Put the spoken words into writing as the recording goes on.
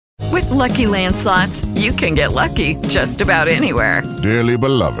Lucky Land Slots, you can get lucky just about anywhere. Dearly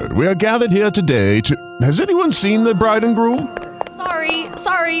beloved, we are gathered here today to... Has anyone seen the bride and groom?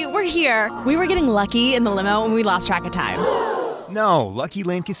 Sorry, we're here. We were getting lucky in the limo and we lost track of time. No, Lucky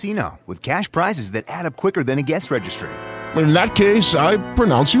Land Casino, with cash prizes that add up quicker than a guest registry. In that case, I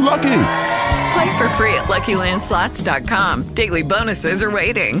pronounce you lucky. Play for free at LuckyLandSlots.com. Daily bonuses are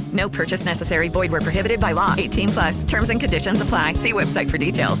waiting. No purchase necessary. Void where prohibited by law. 18+. Terms and conditions apply. See website for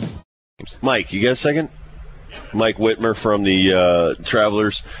details. Mike, you got a second? Mike Whitmer from the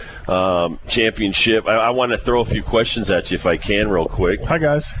Travelers Championship. I want to throw a few questions at you if I can real quick. Hi,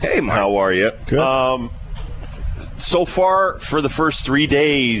 guys. Hey, Mike. How are you? Good. So far, for the first 3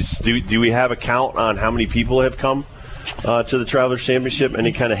 days, do we have a count on how many people have come to the Travelers Championship?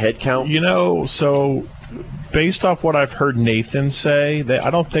 Any kind of head count? So based off what I've heard Nathan say, I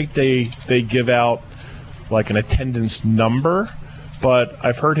don't think they give out like an attendance number, but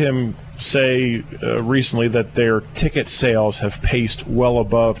I've heard him say recently that their ticket sales have paced well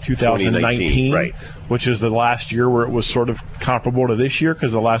above 2019, right, which is the last year where it was sort of comparable to this year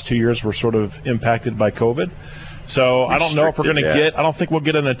because the last 2 years were sort of impacted by COVID. So I don't know if we're going to get – I don't think we'll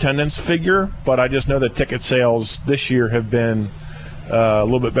get an attendance figure, but I just know that ticket sales this year have been a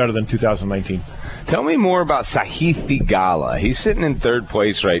little bit better than 2019. Tell me more about Sahith Theegala. He's sitting in third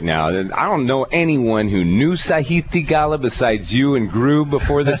place right now. I don't know anyone who knew Sahith Theegala besides you and Groob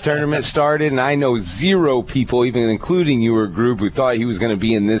before this tournament started, and I know zero people, even including you or Groob, who thought he was going to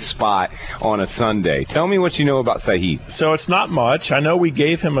be in this spot on a Sunday. Tell me what you know about Sahith. So it's not much. I know we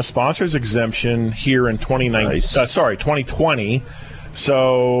gave him a sponsor's exemption here in 2020.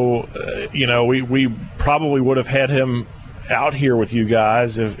 So, we probably would have had him out here with you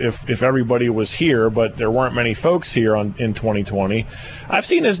guys if everybody was here, but there weren't many folks here in 2020. I've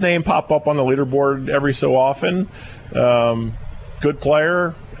seen his name pop up on the leaderboard every so often. Good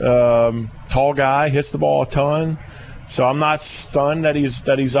player, tall guy, hits the ball a ton. So I'm not stunned that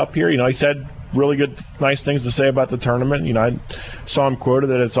he's up here. He's had really good, nice things to say about the tournament. I saw him quoted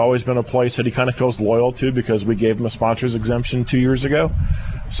that it's always been a place that he kind of feels loyal to because we gave him a sponsor's exemption 2 years ago.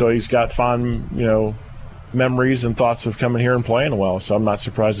 So he's got fond, memories and thoughts of coming here and playing well, so I'm not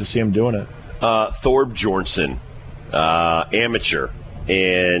surprised to see him doing it. Thorb Bjornsson, amateur,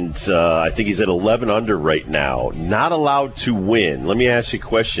 and I think he's at 11 under right now. Not allowed to win. Let me ask you a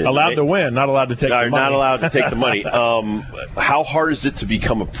question. Allowed to win, not allowed to take the money. Not allowed to take the money. How hard is it to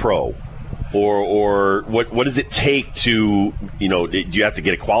become a pro? Or what does it take to, do you have to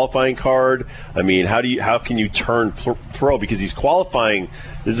get a qualifying card? I mean, how can you turn pro? Because he's qualifying.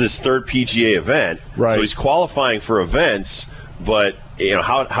 This is his third PGA event, right? So he's qualifying for events, but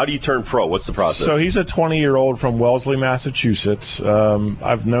how do you turn pro? What's the process? So he's a 20-year-old from Wellesley, Massachusetts.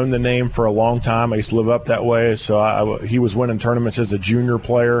 I've known the name for a long time. I used to live up that way, so he was winning tournaments as a junior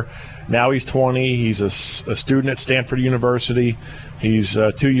player. Now he's 20. He's a student at Stanford University. He's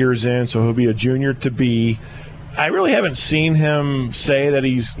 2 years in, so he'll be a junior to be. I really haven't seen him say that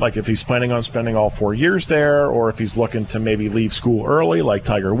if he's planning on spending all 4 years there, or if he's looking to maybe leave school early like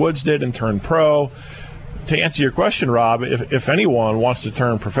Tiger Woods did and turn pro. To answer your question, Rob, if anyone wants to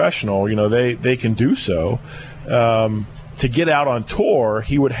turn professional, they can do so. To get out on tour,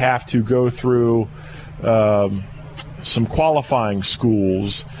 he would have to go through some qualifying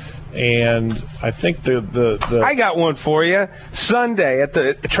schools. And I think the I got one for you. Sunday at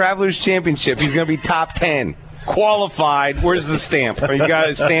the Travelers Championship, he's going to be top 10. Qualified. Where's the stamp? You got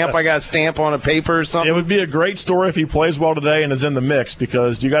a stamp? I got a stamp on a paper or something? It would be a great story if he plays well today and is in the mix,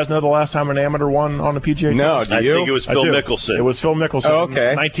 because do you guys know the last time an amateur won on the PGA Tour? No, do you? I think it was Phil Mickelson. It was Phil Mickelson. Oh,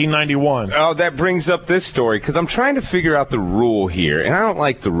 okay. 1991. Oh, that brings up this story, because I'm trying to figure out the rule here, and I don't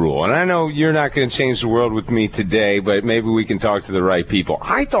like the rule. And I know you're not going to change the world with me today, but maybe we can talk to the right people.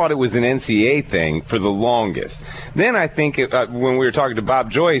 I thought it was an NCAA thing for the longest. Then I think when we were talking to Bob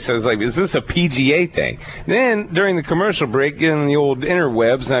Joyce, I was like, is this a PGA thing? Then during the commercial break, get in the old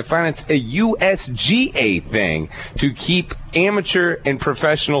interwebs, and I find it's a USGA thing to keep amateur and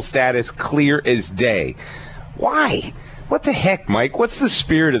professional status clear as day. Why? What the heck, Mike? What's the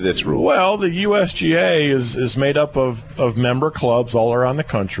spirit of this rule? Well, the USGA is made up of member clubs all around the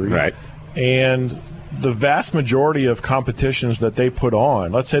country. Right. And the vast majority of competitions that they put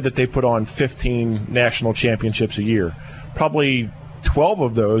on, let's say that they put on 15 national championships a year, probably 12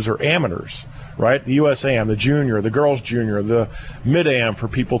 of those are amateurs. Right, the USAM, the junior, the girls junior, the mid-am for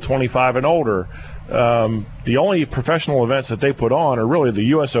people 25 and older. The only professional events that they put on are really the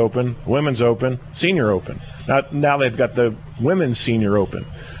U.S. Open, Women's Open, Senior Open. Now they've got the Women's Senior Open.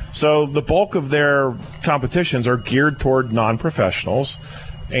 So the bulk of their competitions are geared toward non-professionals,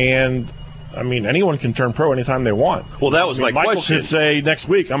 and I mean, anyone can turn pro anytime they want. Well, that was my Michael question. could say next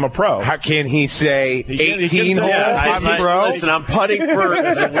week, I'm a pro. How can he say He can 18 say, holes? yeah, I'm a pro. Listen, I'm putting for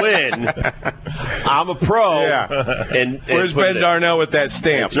the win. I'm a pro. Yeah. And Where's Ben Darnell with that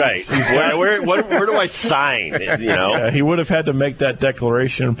stamp? That's right. Where do I sign? You know. He would have had to make that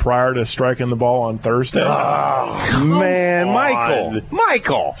declaration prior to striking the ball on Thursday. Oh, man,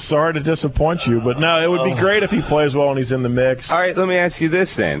 Michael. Sorry to disappoint you, but no, it would be great if he plays well and he's in the mix. All right, let me ask you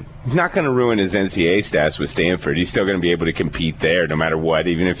this then. He's not going to ruin his NCAA stats with Stanford. He's still going to be able to compete there no matter what,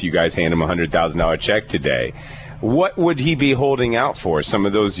 even if you guys hand him a $100,000 check today. What would he be holding out for? Some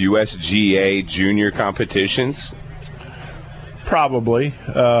of those USGA junior competitions? Probably.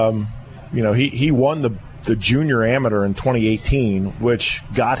 He won the junior amateur in 2018, which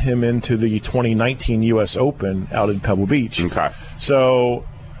got him into the 2019 U.S. Open out in Pebble Beach. Okay. So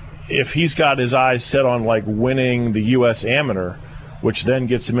if he's got his eyes set on like winning the U.S. amateur, which then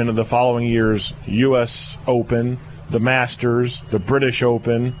gets him into the following year's U.S. Open, the Masters, the British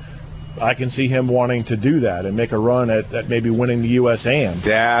Open, I can see him wanting to do that and make a run at maybe winning the U.S. AM.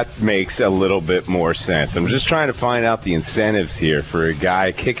 That makes a little bit more sense. I'm just trying to find out the incentives here for a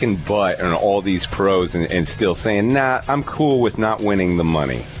guy kicking butt on all these pros and still saying, nah, I'm cool with not winning the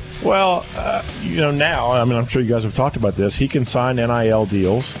money. Well, now, I mean, I'm sure you guys have talked about this. He can sign NIL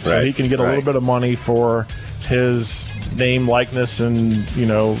deals, so Right, he can get a little bit of money for his name, likeness, and,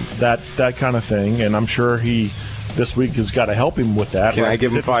 that kind of thing. And I'm sure he this week has got to help him with that. Can I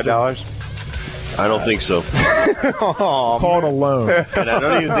give him $5? I don't think so. Call it a loan. And I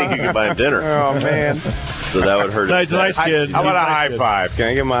don't even think you can buy him dinner. Oh, man. So that would hurt. No, he's a nice kid. How about He's a high kid. five? Can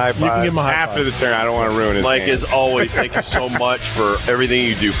I give him a high five? You can give him a high After five. the turn, I don't want to ruin his Mike, game. as always, thank you so much for everything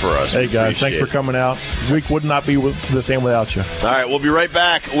you do for us. Hey, guys, thanks for coming out. Week would not be the same without you. All right, we'll be right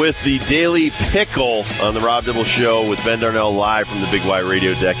back with the Daily Pickle on the Rob Dibble Show with Ben Darnell live from the Big Y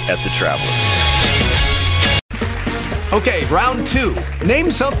radio deck at the Traveler. Okay, round two.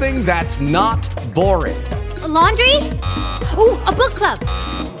 Name something that's not boring. A laundry? Ooh, a book club.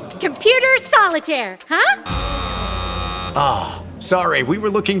 Computer solitaire, huh? Ah, sorry, we were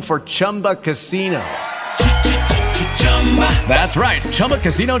looking for Chumba Casino. That's right,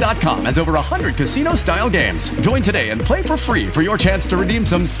 ChumbaCasino.com has over 100 casino-style games. Join today and play for free for your chance to redeem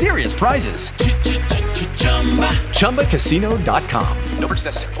some serious prizes. ChumbaCasino.com. No purchase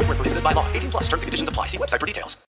necessary. Void where prohibited by law. 18+ terms and conditions apply. See website for details.